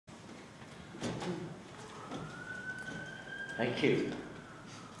Thank you.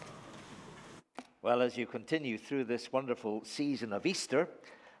 Well, as you continue through this wonderful season of Easter,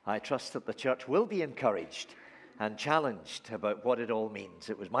 I trust that the church will be encouraged and challenged about what it all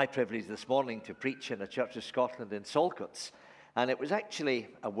means. It was my privilege this morning to preach in a Church of Scotland in Saltcoats, and it was actually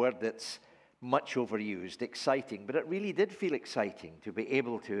a word that's much overused, exciting, but it really did feel exciting to be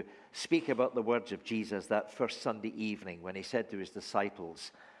able to speak about the words of Jesus that first Sunday evening when he said to his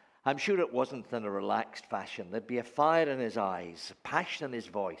disciples, I'm sure it wasn't in a relaxed fashion. There'd be a fire in his eyes, a passion in his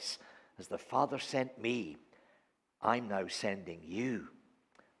voice. As the Father sent me, I'm now sending you.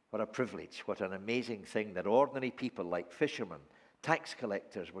 What a privilege, what an amazing thing that ordinary people like fishermen, tax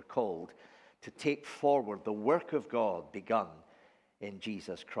collectors were called to take forward the work of God begun in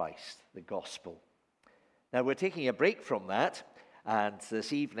Jesus Christ, the gospel. Now we're taking a break from that, and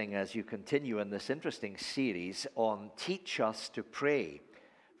this evening as you continue in this interesting series on Teach Us to Pray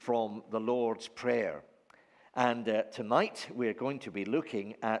from the Lord's Prayer. And tonight we're going to be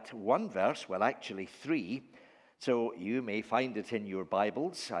looking at one verse, well actually three, so you may find it in your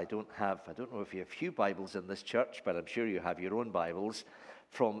Bibles. I don't know if you have a few Bibles in this church, but I'm sure you have your own Bibles,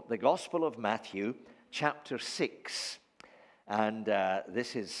 from the Gospel of Matthew, chapter 6. And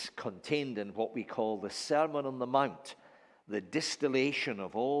this is contained in what we call the Sermon on the Mount, the distillation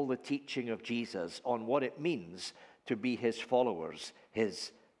of all the teaching of Jesus on what it means to be his followers,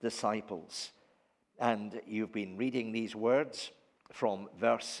 his disciples. And you've been reading these words from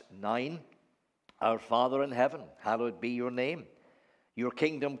verse 9. Our Father in heaven, hallowed be your name. Your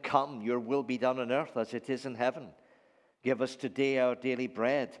kingdom come, your will be done on earth as it is in heaven. Give us today our daily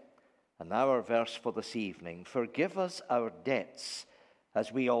bread. And now our verse for this evening. Forgive us our debts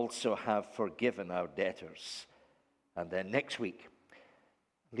as we also have forgiven our debtors. And then next week,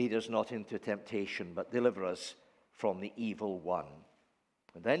 lead us not into temptation, but deliver us from the evil one.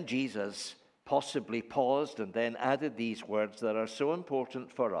 And then Jesus possibly paused and then added these words that are so important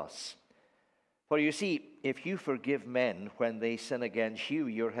for us. For you see, if you forgive men when they sin against you,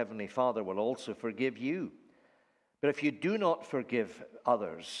 your heavenly Father will also forgive you. But if you do not forgive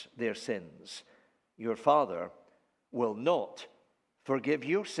others their sins, your Father will not forgive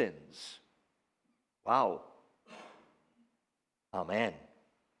your sins. Wow. Amen.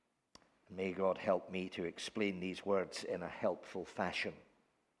 May God help me to explain these words in a helpful fashion.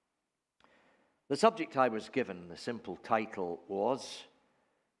 The subject I was given, the simple title was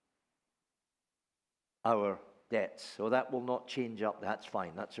Our Debts. So that will not change up. That's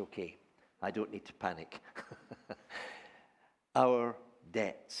fine. That's okay. I don't need to panic. Our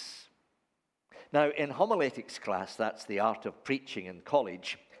debts. Now, in homiletics class, that's the art of preaching in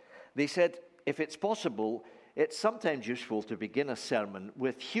college, they said, if it's possible, it's sometimes useful to begin a sermon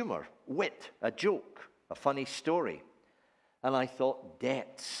with humor, wit, a joke, a funny story. And I thought,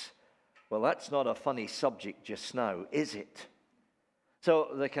 debts. Well, that's not a funny subject just now, is it? So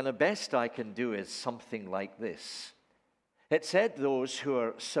the kind of best I can do is something like this. It said those who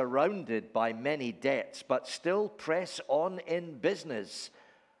are surrounded by many debts but still press on in business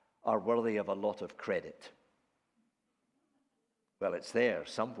are worthy of a lot of credit. Well, it's there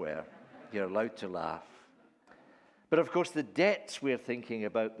somewhere. You're allowed to laugh. But of course, the debts we're thinking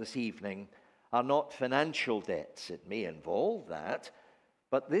about this evening are not financial debts. It may involve that,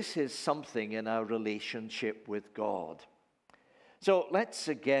 but this is something in our relationship with God. So let's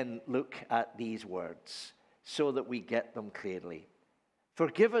again look at these words so that we get them clearly.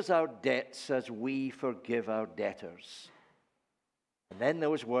 Forgive us our debts as we forgive our debtors. And then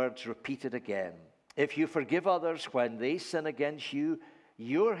those words repeated again. If you forgive others when they sin against you,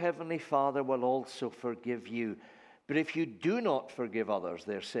 your heavenly Father will also forgive you. But if you do not forgive others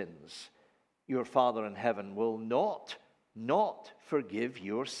their sins, your Father in heaven will not forgive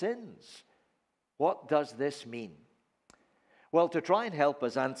your sins. What does this mean? Well, to try and help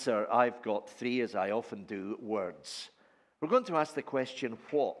us answer, I've got three, as I often do, words. We're going to ask the question,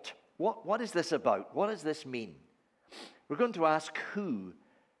 what? What is this about? What does this mean? We're going to ask who.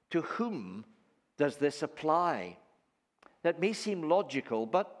 To whom does this apply? That may seem logical,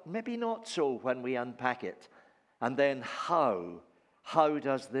 but maybe not so when we unpack it. And then how? How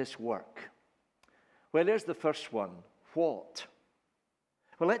does this work? Well, here's the first one. What?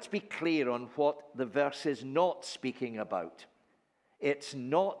 Well, let's be clear on what the verse is not speaking about. It's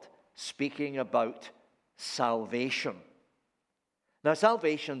not speaking about salvation. Now,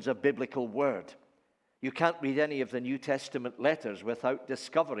 salvation's a biblical word. You can't read any of the New Testament letters without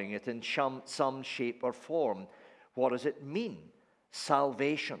discovering it in some shape or form. What does it mean?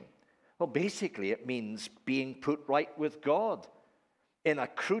 Salvation. Well, basically, it means being put right with God. In a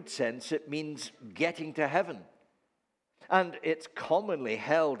crude sense, it means getting to heaven. And it's commonly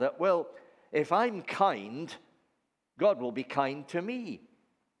held that, well, if I'm kind, God will be kind to me.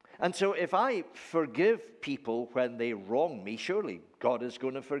 And so if I forgive people when they wrong me, surely God is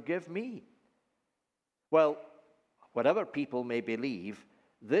going to forgive me. Well, whatever people may believe,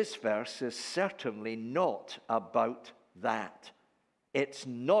 this verse is certainly not about that. It's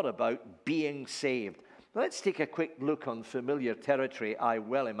not about being saved. Let's take a quick look on familiar territory, I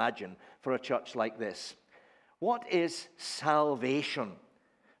well imagine, for a church like this. What is salvation?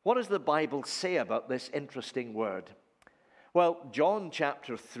 What does the Bible say about this interesting word? Well, John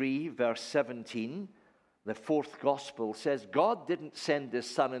chapter 3, verse 17, the fourth gospel, says God didn't send his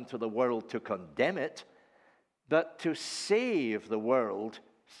Son into the world to condemn it, but to save the world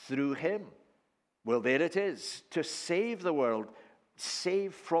through him. Well, there it is, to save the world.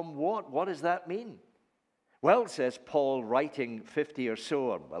 Save from what? What does that mean? Well, says Paul, writing 50 or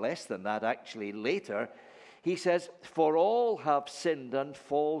so, or less than that actually, later, he says, for all have sinned and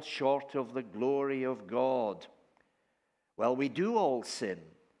fall short of the glory of God. Well, we do all sin,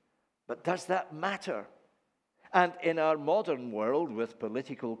 but does that matter? And in our modern world, with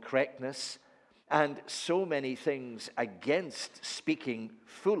political correctness and so many things against speaking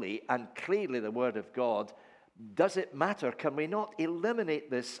fully and clearly the Word of God, does it matter? Can we not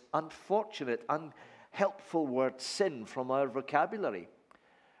eliminate this unfortunate, unhelpful word sin from our vocabulary?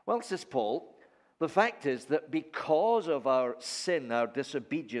 Well, says Paul, the fact is that because of our sin, our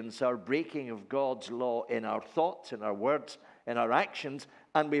disobedience, our breaking of God's law in our thoughts, in our words, in our actions,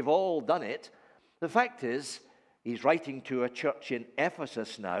 and we've all done it, the fact is, he's writing to a church in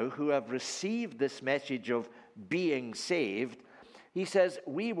Ephesus now who have received this message of being saved. He says,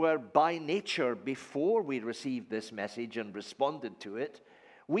 we were by nature, before we received this message and responded to it,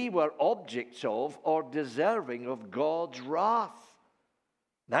 we were objects of or deserving of God's wrath.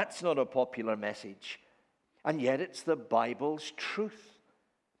 That's not a popular message, and yet it's the Bible's truth.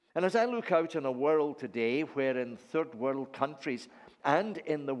 And as I look out in a world today where in third world countries and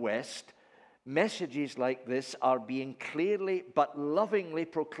in the West, messages like this are being clearly but lovingly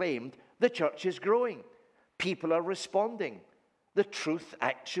proclaimed, the church is growing. People are responding. The truth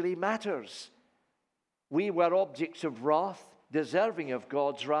actually matters. We were objects of wrath, deserving of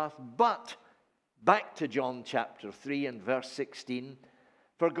God's wrath, but, back to John chapter 3 and verse 16,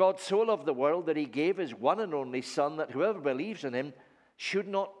 for God so loved the world that he gave his one and only Son, that whoever believes in him should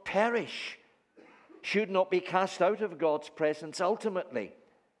not perish, should not be cast out of God's presence ultimately,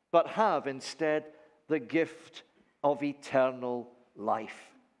 but have instead the gift of eternal life.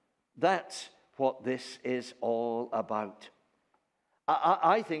 That's what this is all about.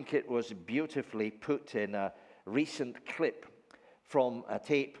 I think it was beautifully put in a recent clip from a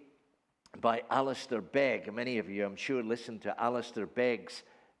tape by Alistair Begg. Many of you, I'm sure, listened to Alistair Begg's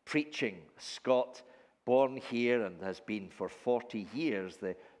preaching. Scot, born here and has been for 40 years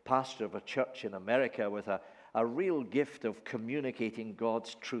the pastor of a church in America with a real gift of communicating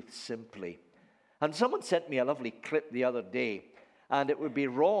God's truth simply. And someone sent me a lovely clip the other day, and it would be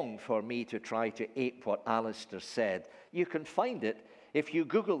wrong for me to try to ape what Alistair said. You can find it if you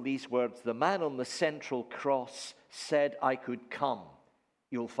Google these words, the man on the central cross said I could come.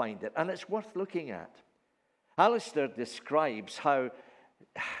 You'll find it, and it's worth looking at. Alistair describes how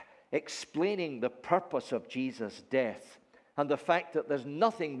explaining the purpose of Jesus' death and the fact that there's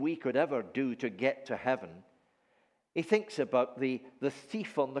nothing we could ever do to get to heaven, he thinks about the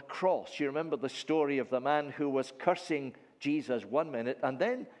thief on the cross. You remember the story of the man who was cursing Jesus one minute, and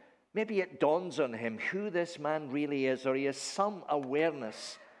then maybe it dawns on him who this man really is, or he has some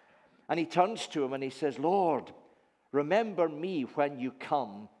awareness. And he turns to him and he says, Lord, remember me when you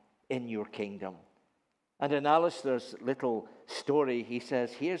come in your kingdom. And in Alistair's little story, he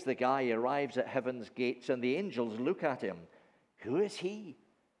says, here's the guy who arrives at heaven's gates, and the angels look at him. Who is he?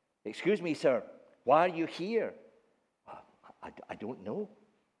 Excuse me, sir, why are you here? I don't know.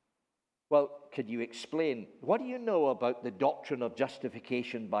 Well, could you explain? What do you know about the doctrine of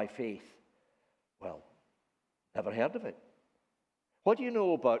justification by faith? Well, never heard of it. What do you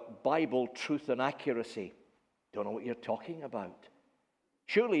know about Bible truth and accuracy? Don't know what you're talking about.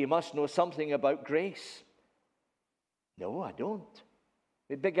 Surely you must know something about grace. No, I don't.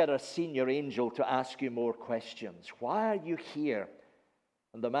 We'd better get a senior angel to ask you more questions. Why are you here?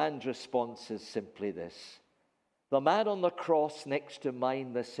 And the man's response is simply this. The man on the cross next to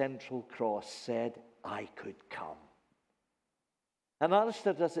mine, the central cross, said, I could come. And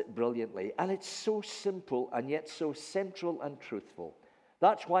Alistair does it brilliantly. And it's so simple and yet so central and truthful.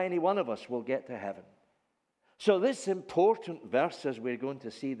 That's why any one of us will get to heaven. So this important verse, as we're going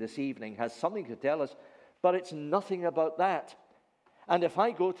to see this evening, has something to tell us, but it's nothing about that. And if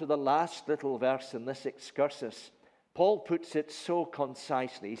I go to the last little verse in this excursus, Paul puts it so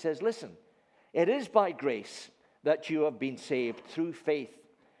concisely. He says, listen, it is by grace, that you have been saved through faith.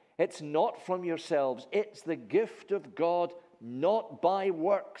 It's not from yourselves. It's the gift of God, not by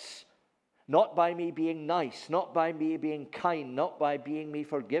works, not by me being nice, not by me being kind, not by being me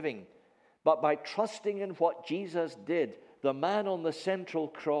forgiving, but by trusting in what Jesus did. The man on the central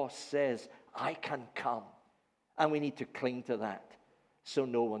cross says, I can come. And we need to cling to that so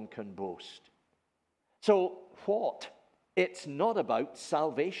no one can boast. So what? It's not about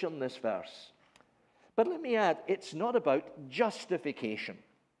salvation, this verse. But let me add, it's not about justification.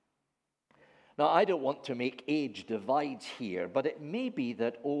 Now, I don't want to make age divides here, but it may be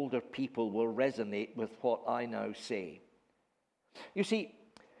that older people will resonate with what I now say. You see,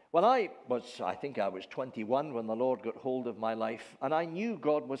 when I think I was 21 when the Lord got hold of my life, and I knew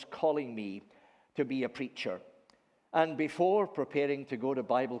God was calling me to be a preacher. And before preparing to go to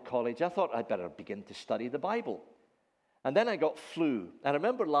Bible college, I thought I'd better begin to study the Bible. And then I got flu. I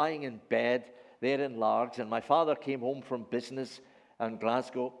remember lying in bed there in Largs, and my father came home from business in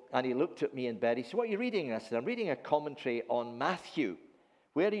Glasgow, and he looked at me in bed. He said, what are you reading? I said, I'm reading a commentary on Matthew.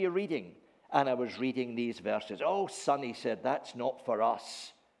 Where are you reading? And I was reading these verses. Oh, son, he said, that's not for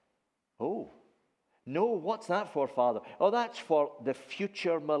us. Oh, no, what's that for, Father? Oh, that's for the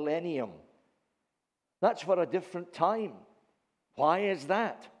future millennium. That's for a different time. Why is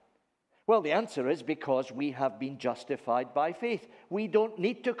that? Well, the answer is because we have been justified by faith. We don't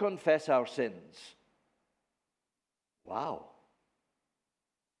need to confess our sins. Wow.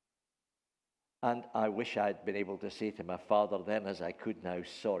 And I wish I'd been able to say to my father then as I could now,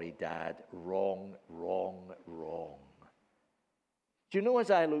 sorry, Dad, wrong, wrong, wrong. Do you know,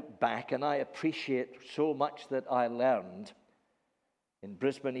 as I look back, and I appreciate so much that I learned in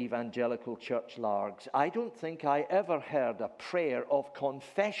Brisbane Evangelical Church Largs, I don't think I ever heard a prayer of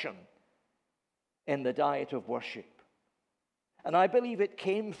confession in the diet of worship. And I believe it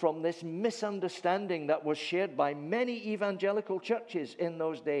came from this misunderstanding that was shared by many evangelical churches in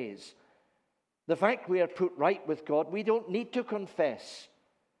those days. The fact we are put right with God, we don't need to confess.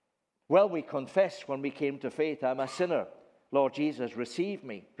 Well, we confessed when we came to faith, I'm a sinner. Lord Jesus, receive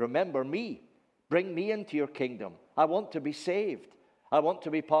me. Remember me. Bring me into your kingdom. I want to be saved. I want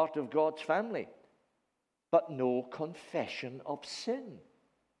to be part of God's family. But no confession of sin.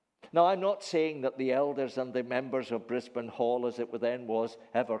 Now, I'm not saying that the elders and the members of Brisbane Hall, as it then was,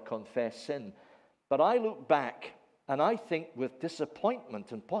 ever confessed sin. But I look back, and I think with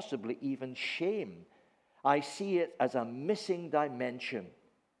disappointment and possibly even shame, I see it as a missing dimension.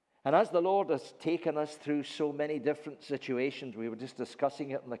 And as the Lord has taken us through so many different situations, we were just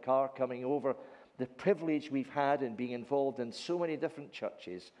discussing it in the car coming over, the privilege we've had in being involved in so many different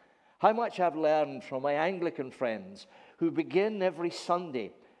churches, how much I've learned from my Anglican friends who begin every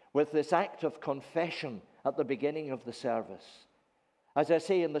Sunday with this act of confession at the beginning of the service. As I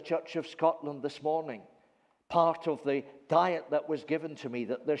say in the Church of Scotland this morning, part of the diet that was given to me,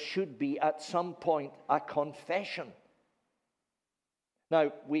 that there should be at some point a confession.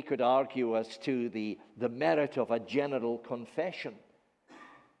 Now, we could argue as to the merit of a general confession.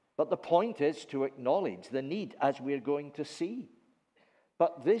 But the point is to acknowledge the need, as we're going to see.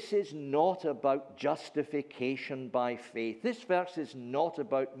 But this is not about justification by faith. This verse is not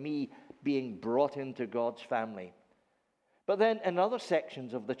about me being brought into God's family. But then in other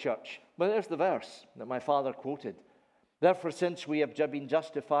sections of the church, well, there's the verse that my father quoted. Therefore, since we have been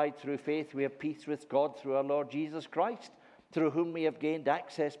justified through faith, we have peace with God through our Lord Jesus Christ, through whom we have gained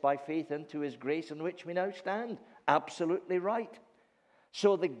access by faith into his grace in which we now stand. Absolutely right.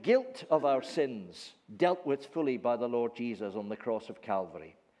 So the guilt of our sins dealt with fully by the Lord Jesus on the cross of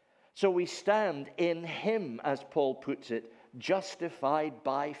Calvary. So we stand in him, as Paul puts it, justified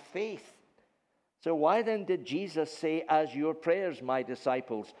by faith. So why then did Jesus say, as your prayers, my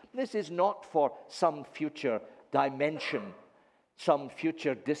disciples? This is not for some future dimension, some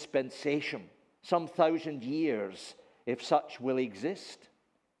future dispensation, some 1,000 years, if such will exist.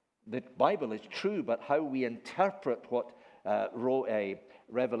 The Bible is true, but how we interpret what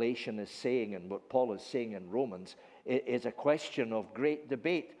Revelation is saying and what Paul is saying in Romans is a question of great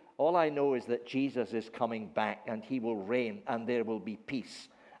debate. All I know is that Jesus is coming back and he will reign and there will be peace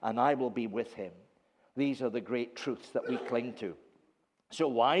and I will be with him. These are the great truths that we cling to. So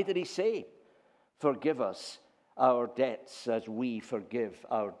why did he say, forgive us our debts as we forgive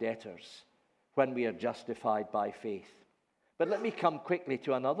our debtors, when we are justified by faith? But let me come quickly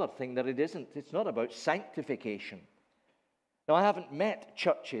to another thing that it isn't. It's not about sanctification. Now, I haven't met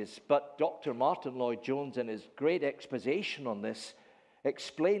churches, but Dr. Martin Lloyd-Jones, in his great exposition on this,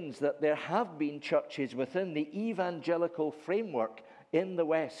 explains that there have been churches within the evangelical framework in the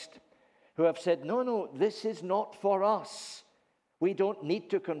West who have said, no, this is not for us. We don't need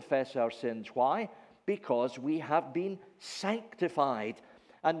to confess our sins. Why? because we have been sanctified.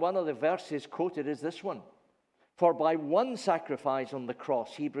 And one of the verses quoted is this one. For by one sacrifice on the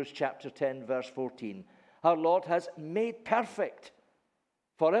cross, Hebrews chapter 10, verse 14, our Lord has made perfect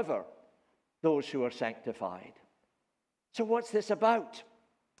forever those who are sanctified. So what's this about?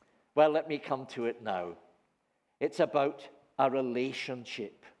 Well, let me come to it now. It's about a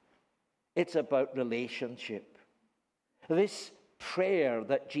relationship. It's about relationship. This prayer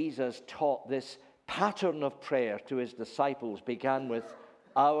that Jesus taught, this pattern of prayer to his disciples, began with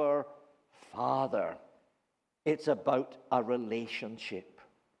our Father. It's about a relationship.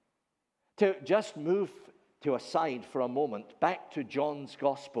 To just move to a side for a moment, back to John's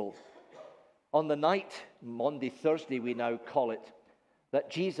Gospel. On the night, Monday, Thursday we now call it,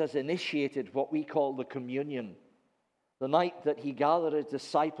 that Jesus initiated what we call the communion. The night that he gathered his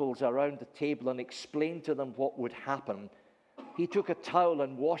disciples around the table and explained to them what would happen, he took a towel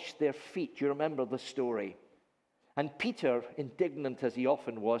and washed their feet. You remember the story. And Peter, indignant as he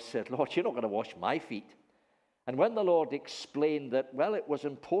often was, said, Lord, you're not going to wash my feet. And when the Lord explained that, well, it was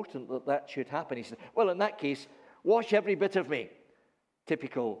important that that should happen, he said, well, in that case, wash every bit of me.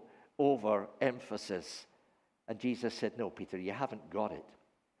 Typical overemphasis. And Jesus said, no, Peter, you haven't got it.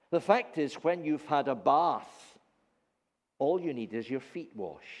 The fact is, when you've had a bath, all you need is your feet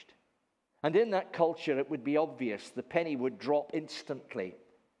washed. And in that culture, it would be obvious. The penny would drop instantly.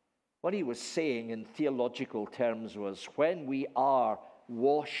 What he was saying in theological terms was, when we are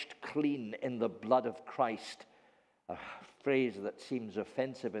washed clean in the blood of Christ, a phrase that seems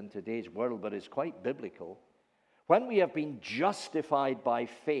offensive in today's world, but is quite biblical. When we have been justified by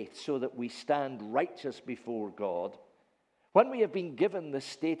faith so that we stand righteous before God, when we have been given the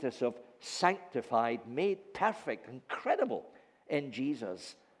status of sanctified, made perfect, incredible in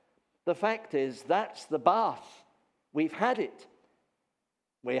Jesus, the fact is that's the bath. We've had it.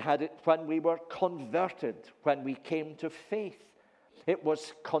 We had it when we were converted, when we came to faith. It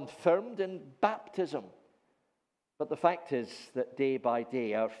was confirmed in baptism. But the fact is that day by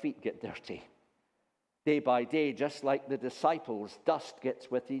day our feet get dirty. Day by day, just like the disciples, dust gets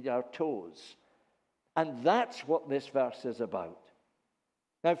within our toes. And that's what this verse is about.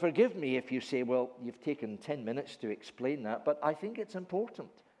 Now, forgive me if you say, well, you've taken 10 minutes to explain that, but I think it's important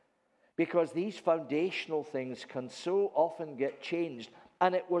because these foundational things can so often get changed,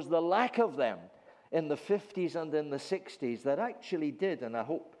 and it was the lack of them in the 50s and in the 60s that actually did, and I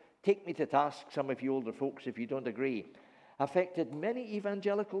hope, take me to task, some of you older folks, if you don't agree, affected many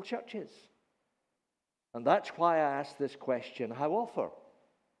evangelical churches. And that's why I ask this question, how often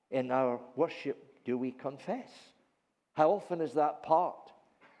in our worship do we confess? How often is that part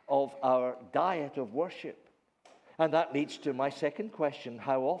of our diet of worship? And that leads to my second question,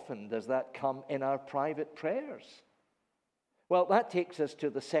 how often does that come in our private prayers? Well, that takes us to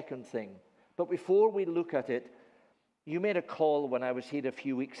the second thing. But before we look at it, you made a call when I was here a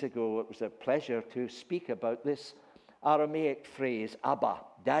few weeks ago. It was a pleasure to speak about this Aramaic phrase, Abba,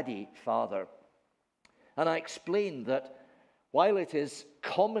 Daddy, Father. And I explained that while it is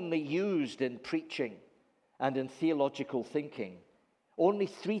commonly used in preaching and in theological thinking, only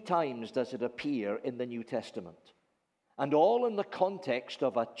 3 times does it appear in the New Testament. And all in the context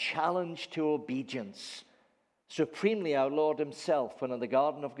of a challenge to obedience. Supremely, our Lord himself, when in the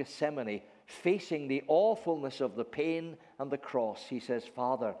Garden of Gethsemane, facing the awfulness of the pain and the cross, he says,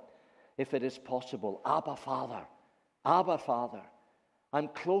 Father, if it is possible, Abba, Father, I'm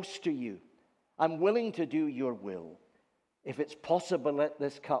close to you. I'm willing to do your will. If it's possible, let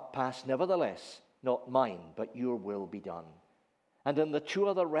this cup pass. Nevertheless, not mine, but your will be done. And in the 2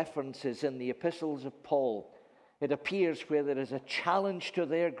 other references in the epistles of Paul, it appears where there is a challenge to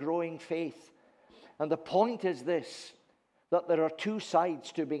their growing faith. And the point is this, that there are 2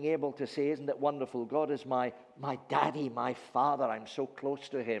 sides to being able to say, isn't it wonderful? God is my daddy, my father. I'm so close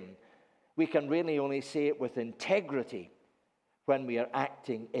to him. We can really only say it with integrity when we are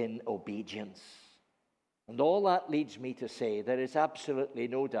acting in obedience. And all that leads me to say there is absolutely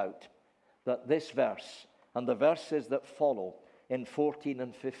no doubt that this verse and the verses that follow in 14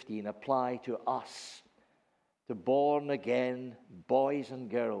 and 15 apply to us, to born-again boys and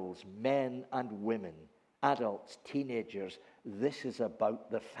girls, men and women, adults, teenagers. This is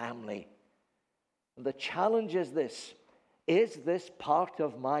about the family. And the challenge is this: is this part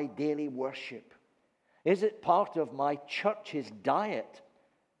of my daily worship? Is it part of my church's diet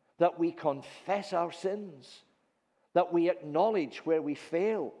that we confess our sins, that we acknowledge where we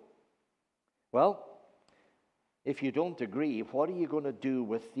fail? Well, if you don't agree, what are you going to do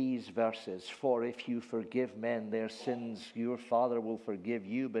with these verses? For if you forgive men their sins, your Father will forgive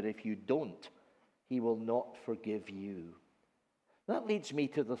you, but if you don't, he will not forgive you. That leads me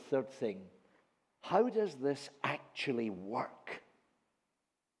to the third thing. How does this actually work?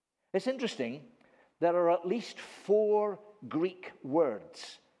 It's interesting. There are at least 4 Greek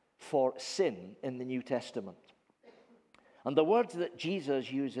words for sin in the New Testament. And the words that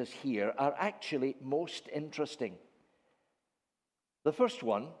Jesus uses here are actually most interesting. The first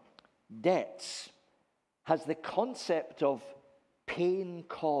one, debts, has the concept of pain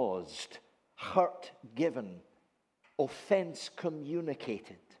caused, hurt given, offense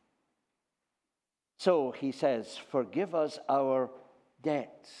communicated. So he says, forgive us our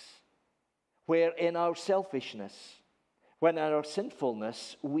debts, where in our selfishness, when in our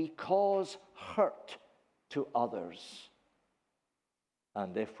sinfulness, we cause hurt to others.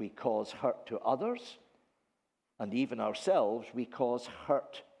 And if we cause hurt to others, and even ourselves, we cause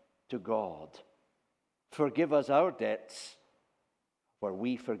hurt to God. Forgive us our debts, where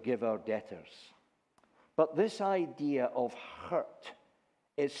we forgive our debtors. But this idea of hurt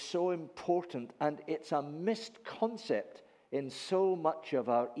is so important, and it's a missed concept in so much of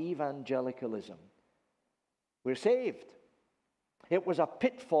our evangelicalism. We're saved. It was a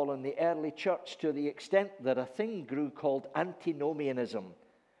pitfall in the early church to the extent that a thing grew called antinomianism.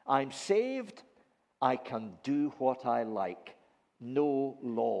 I'm saved, I can do what I like. No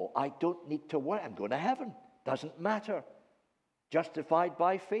law. I don't need to work. I'm going to heaven. Doesn't matter. Justified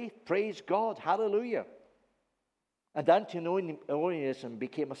by faith. Praise God. Hallelujah. And antinomianism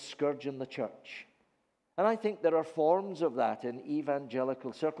became a scourge in the church. And I think there are forms of that in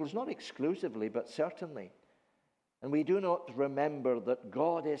evangelical circles, not exclusively, but certainly. And we do not remember that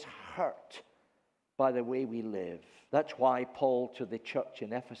God is hurt by the way we live. That's why Paul to the church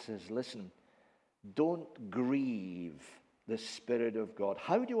in Ephesus, listen, don't grieve the Spirit of God.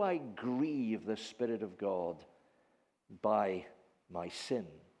 How do I grieve the Spirit of God? By my sin.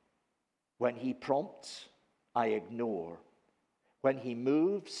 When he prompts, I ignore. When he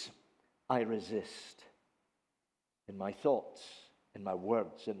moves, I resist. In my thoughts, in my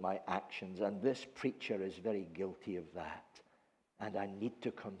words, in my actions. And this preacher is very guilty of that. And I need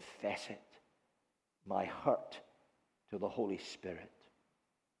to confess it. My hurt to the Holy Spirit.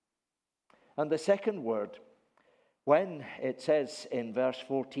 And the second word, when it says in verse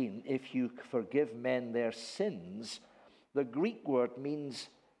 14, if you forgive men their sins, the Greek word means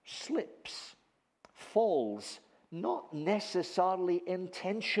slips, falls, not necessarily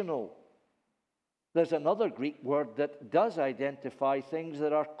intentional. There's another Greek word that does identify things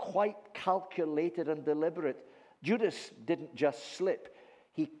that are quite calculated and deliberate. Judas didn't just slip.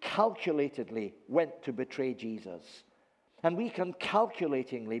 He calculatedly went to betray Jesus. And we can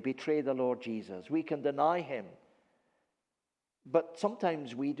calculatingly betray the Lord Jesus. We can deny him. But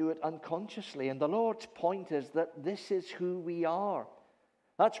sometimes we do it unconsciously. And the Lord's point is that this is who we are.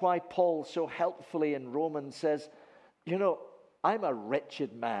 That's why Paul so helpfully in Romans says, you know, I'm a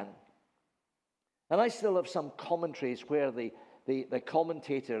wretched man. And I still have some commentaries where the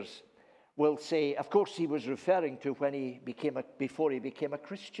commentators will say, of course he was referring to when before he became a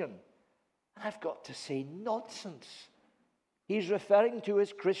Christian. And I've got to say, nonsense. He's referring to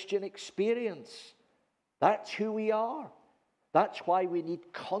his Christian experience. That's who we are. That's why we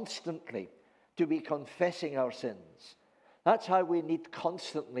need constantly to be confessing our sins. That's how we need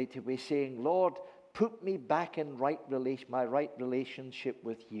constantly to be saying, Lord, put me back in my right relationship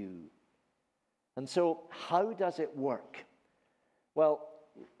with you. And so, how does it work? Well,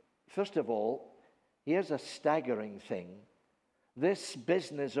 first of all, here's a staggering thing. This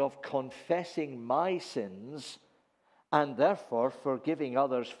business of confessing my sins and therefore forgiving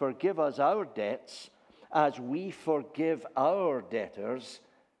others, forgive us our debts as we forgive our debtors,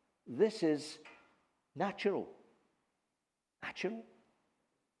 this is natural. Natural?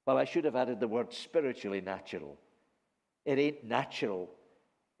 Well, I should have added the word spiritually natural. It ain't natural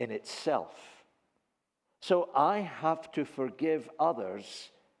in itself. So I have to forgive others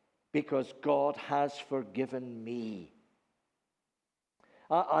because God has forgiven me.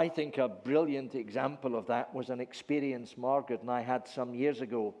 I think a brilliant example of that was an experience Margaret and I had some years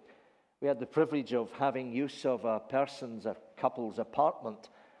ago. We had the privilege of having use of a couple's apartment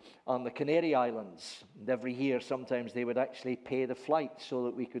on the Canary Islands. And every year, sometimes they would actually pay the flight so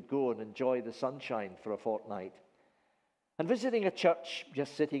that we could go and enjoy the sunshine for a fortnight. And visiting a church,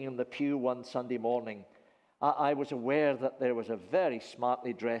 just sitting in the pew one Sunday morning, I was aware that there was a very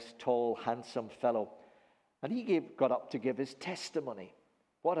smartly dressed, tall, handsome fellow. And he got up to give his testimony.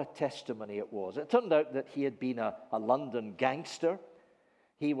 What a testimony it was. It turned out that he had been a London gangster.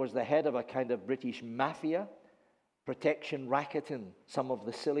 He was the head of a kind of British mafia, protection racket in some of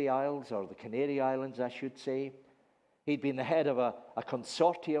the Scilly Isles, or the Canary Islands, I should say. He'd been the head of a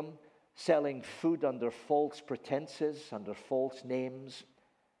consortium selling food under false pretenses, under false names.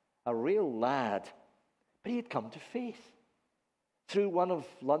 a real lad, but he had come to faith through one of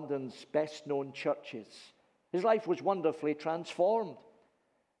London's best-known churches. His life was wonderfully transformed.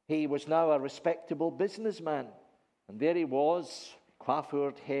 He was now a respectable businessman, and there he was,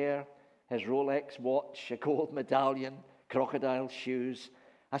 coiffured hair, his Rolex watch, a gold medallion, crocodile shoes,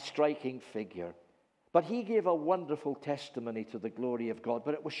 a striking figure. But he gave a wonderful testimony to the glory of God,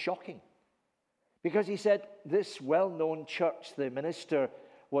 but it was shocking. Because he said this well-known church, the minister,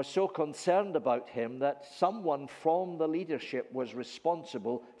 was so concerned about him that someone from the leadership was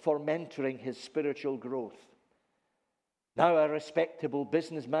responsible for mentoring his spiritual growth. Now a respectable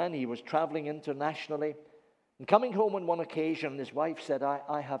businessman, he was traveling internationally. And coming home on one occasion, his wife said,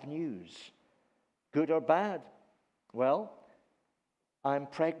 I have news. Good or bad? Well, I'm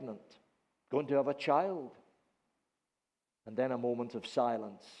pregnant, going to have a child. And then a moment of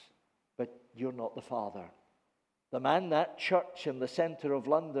silence. But you're not the father. The man that church in the center of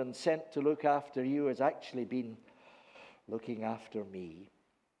London sent to look after you has actually been looking after me.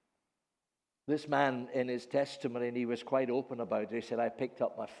 This man, in his testimony, and he was quite open about it, he said, I picked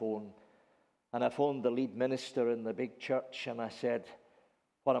up my phone and I phoned the lead minister in the big church and I said,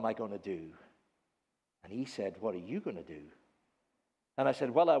 what am I going to do? And he said, what are you going to do? And I said,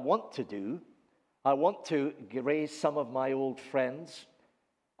 well, I want to raise some of my old friends,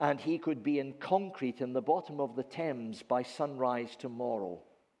 and he could be in concrete in the bottom of the Thames by sunrise tomorrow.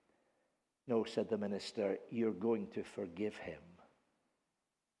 No, said the minister, you're going to forgive him.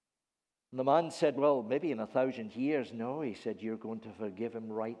 And the man said, well, maybe in 1,000 years. No, he said, you're going to forgive him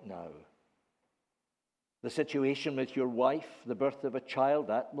right now. The situation with your wife, the birth of a child,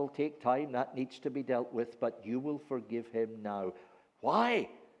 that will take time, that needs to be dealt with, but you will forgive him now. Why?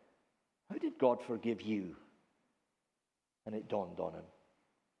 How did God forgive you? And it dawned on him.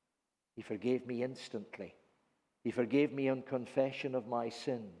 He forgave me instantly. He forgave me on confession of my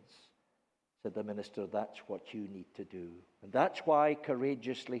sins. Said the minister, that's what you need to do. And that's why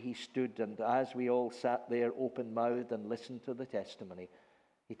courageously he stood, and as we all sat there open-mouthed and listened to the testimony,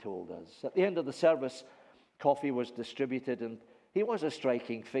 he told us. At the end of the service, coffee was distributed, and he was a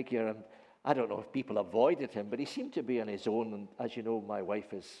striking figure, and I don't know if people avoided him, but he seemed to be on his own, and as you know, my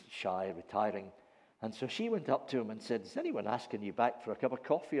wife is shy, retiring, and so she went up to him and said, is anyone asking you back for a cup of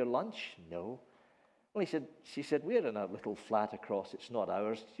coffee or lunch? No. Well, she said, we're in a little flat across, it's not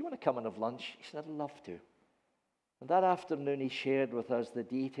ours. Do you want to come and have lunch? He said, I'd love to. And that afternoon he shared with us the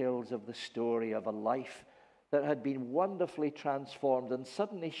details of the story of a life that had been wonderfully transformed and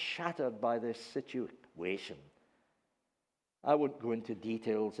suddenly shattered by this situation. I won't go into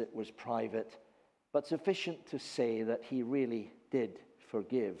details, it was private, but sufficient to say that he really did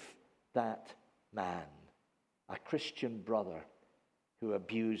forgive that man, a Christian brother who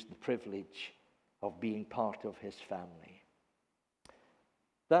abused the privilege of being part of his family.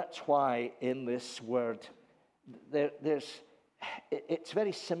 That's why in this word, it's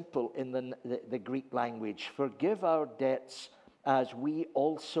very simple in the Greek language. Forgive our debts as we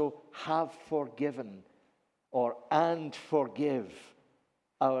also have forgiven, and forgive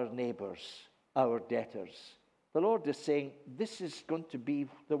our neighbors, our debtors. The Lord is saying, this is going to be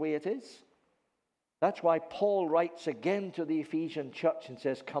the way it is. That's why Paul writes again to the Ephesian church and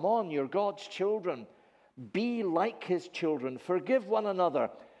says, come on, you're God's children. Be like his children. Forgive one another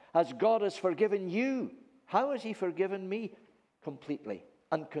as God has forgiven you. How has he forgiven me? Completely,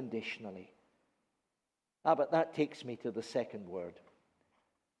 unconditionally. But that takes me to the second word.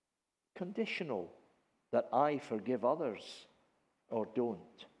 Conditional, that I forgive others or don't.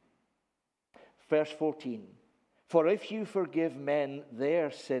 Verse 14. For if you forgive men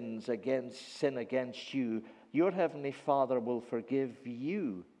their sin against you, your heavenly Father will forgive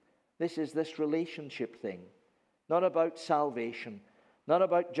you. This is this relationship thing. Not about salvation, not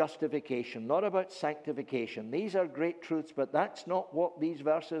about justification, not about sanctification. These are great truths, but that's not what these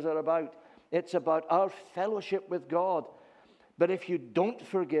verses are about. It's about our fellowship with God. But if you don't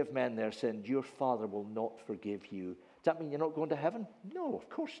forgive men their sins, your Father will not forgive you. Does that mean you're not going to heaven? No, of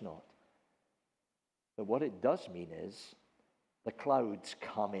course not. But what it does mean is the clouds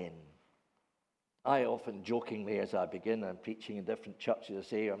come in. I often jokingly, as I begin, I'm preaching in different churches, I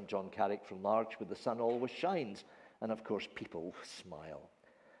say, I'm John Carrick from Largs, where the sun always shines. And of course, people smile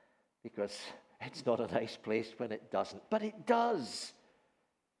because it's not a nice place when it doesn't. But it does.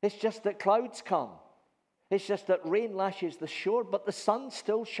 It's just that clouds come. It's just that rain lashes the shore, but the sun's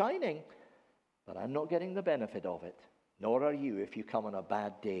still shining. But I'm not getting the benefit of it. Nor are you if you come on a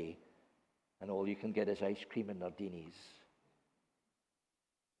bad day and all you can get is ice cream and nardinis.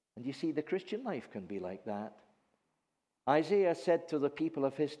 And you see, the Christian life can be like that. Isaiah said to the people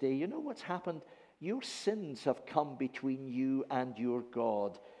of his day, you know what's happened? Your sins have come between you and your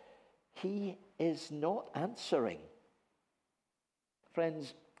God. He is not answering.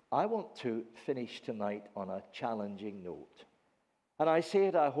 Friends, I want to finish tonight on a challenging note. And I say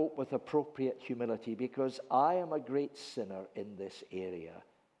it, I hope, with appropriate humility, because I am a great sinner in this area.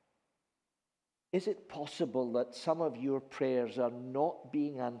 Is it possible that some of your prayers are not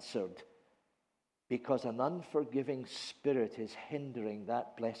being answered because an unforgiving spirit is hindering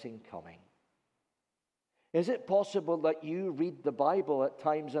that blessing coming? Is it possible that you read the Bible at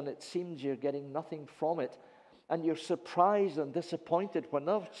times and it seems you're getting nothing from it, and you're surprised and disappointed when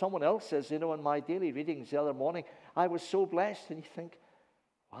someone else says, in my daily readings the other morning, I was so blessed, and you think,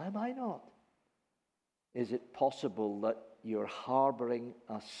 why am I not? Is it possible that you're harboring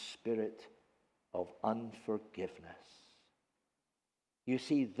a spirit of unforgiveness? You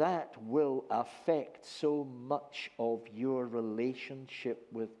see, that will affect so much of your relationship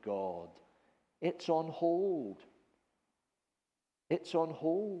with God. It's on hold. It's on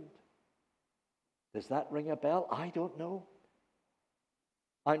hold. Does that ring a bell? I don't know.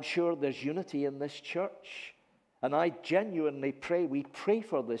 I'm sure there's unity in this church, and I genuinely pray, we pray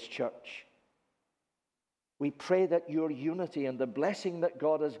for this church. We pray that your unity and the blessing that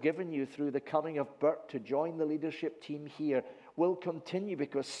God has given you through the coming of Bert to join the leadership team here will continue,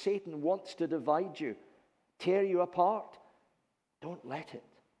 because Satan wants to divide you, tear you apart. Don't let it.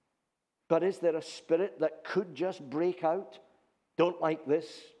 But is there a spirit that could just break out? Don't like this,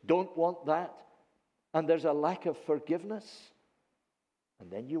 don't want that. And there's a lack of forgiveness. And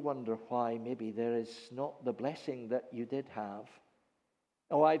then you wonder why maybe there is not the blessing that you did have.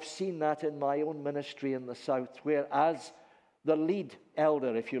 Oh, I've seen that in my own ministry in the South, where as the lead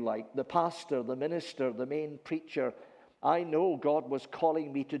elder, if you like, the pastor, the minister, the main preacher, I know God was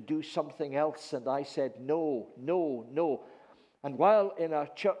calling me to do something else, and I said, no, no, no. And while in our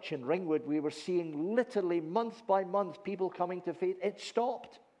church in Ringwood, we were seeing literally month by month people coming to faith, it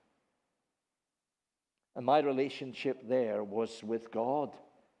stopped. And my relationship there was with God.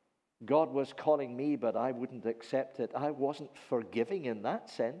 God was calling me, but I wouldn't accept it. I wasn't forgiving in that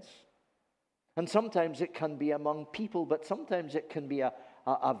sense. And sometimes it can be among people, but sometimes it can be a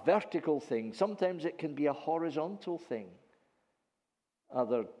vertical thing. Sometimes it can be a horizontal thing.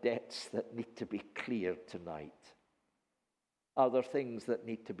 Other debts that need to be cleared tonight. Other things that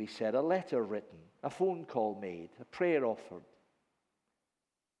need to be said. A letter written, a phone call made, a prayer offered.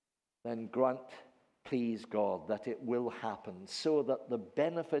 Then grant, please God, that it will happen, so that the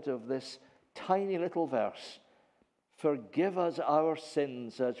benefit of this tiny little verse, forgive us our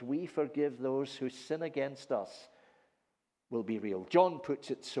sins as we forgive those who sin against us, will be real. John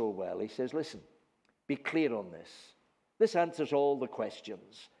puts it so well. He says, listen, be clear on this. This answers all the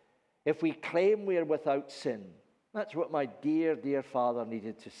questions. If we claim we are without sin, that's what my dear, dear father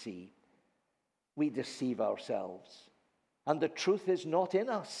needed to see. We deceive ourselves, and the truth is not in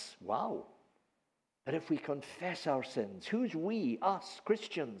us. Wow. But if we confess our sins, who's we? Us,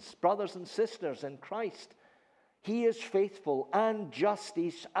 Christians, brothers and sisters in Christ. He is faithful and just.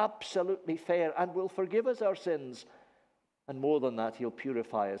 He's absolutely fair and will forgive us our sins. And more than that, he'll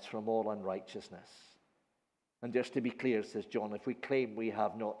purify us from all unrighteousness. And just to be clear, says John, if we claim we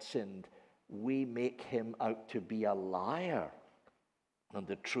have not sinned, we make him out to be a liar. And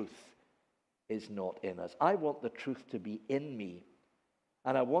the truth is not in us. I want the truth to be in me.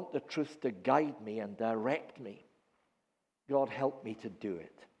 And I want the truth to guide me and direct me. God, help me to do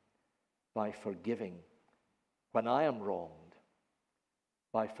it by forgiving when I am wronged,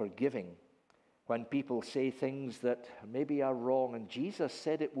 by forgiving when people say things that maybe are wrong. And Jesus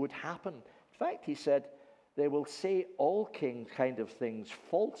said it would happen. In fact, he said, they will say all kind of things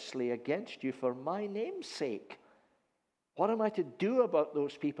falsely against you for my name's sake. What am I to do about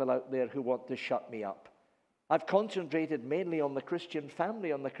those people out there who want to shut me up? I've concentrated mainly on the Christian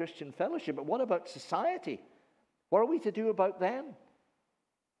family, on the Christian fellowship, but what about society? What are we to do about them?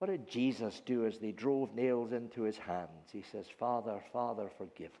 What did Jesus do as they drove nails into his hands? He says, Father, Father,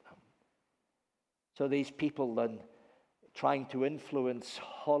 forgive them. So these people then trying to influence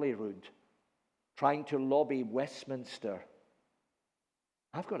Holyrood, trying to lobby Westminster,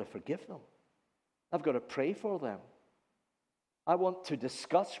 I've got to forgive them. I've got to pray for them. I want to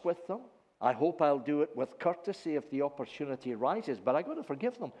discuss with them. I hope I'll do it with courtesy if the opportunity arises, but I've got to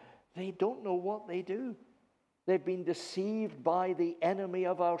forgive them. They don't know what they do. They've been deceived by the enemy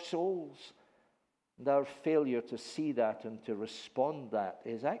of our souls. And our failure to see that and to respond that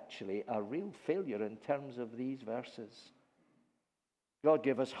is actually a real failure in terms of these verses. God,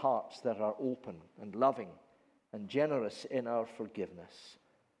 give us hearts that are open and loving and generous in our forgiveness.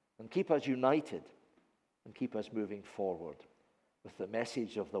 And keep us united and keep us moving forward with the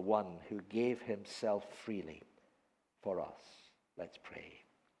message of the one who gave himself freely for us. Let's pray.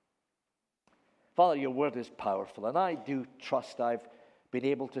 Father, your word is powerful, and I do trust I've been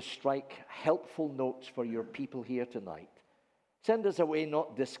able to strike helpful notes for your people here tonight. Send us away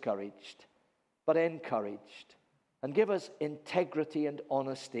not discouraged, but encouraged. And give us integrity and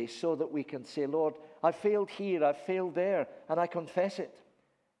honesty so that we can say, Lord, I failed here, I failed there, and I confess it.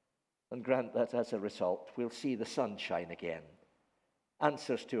 And grant that as a result, we'll see the sunshine again.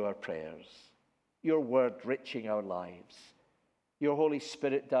 Answers to our prayers. Your word riching our lives. Your Holy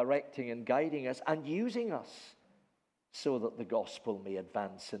Spirit directing and guiding us and using us so that the gospel may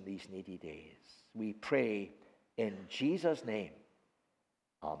advance in these needy days. We pray in Jesus' name.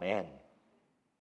 Amen.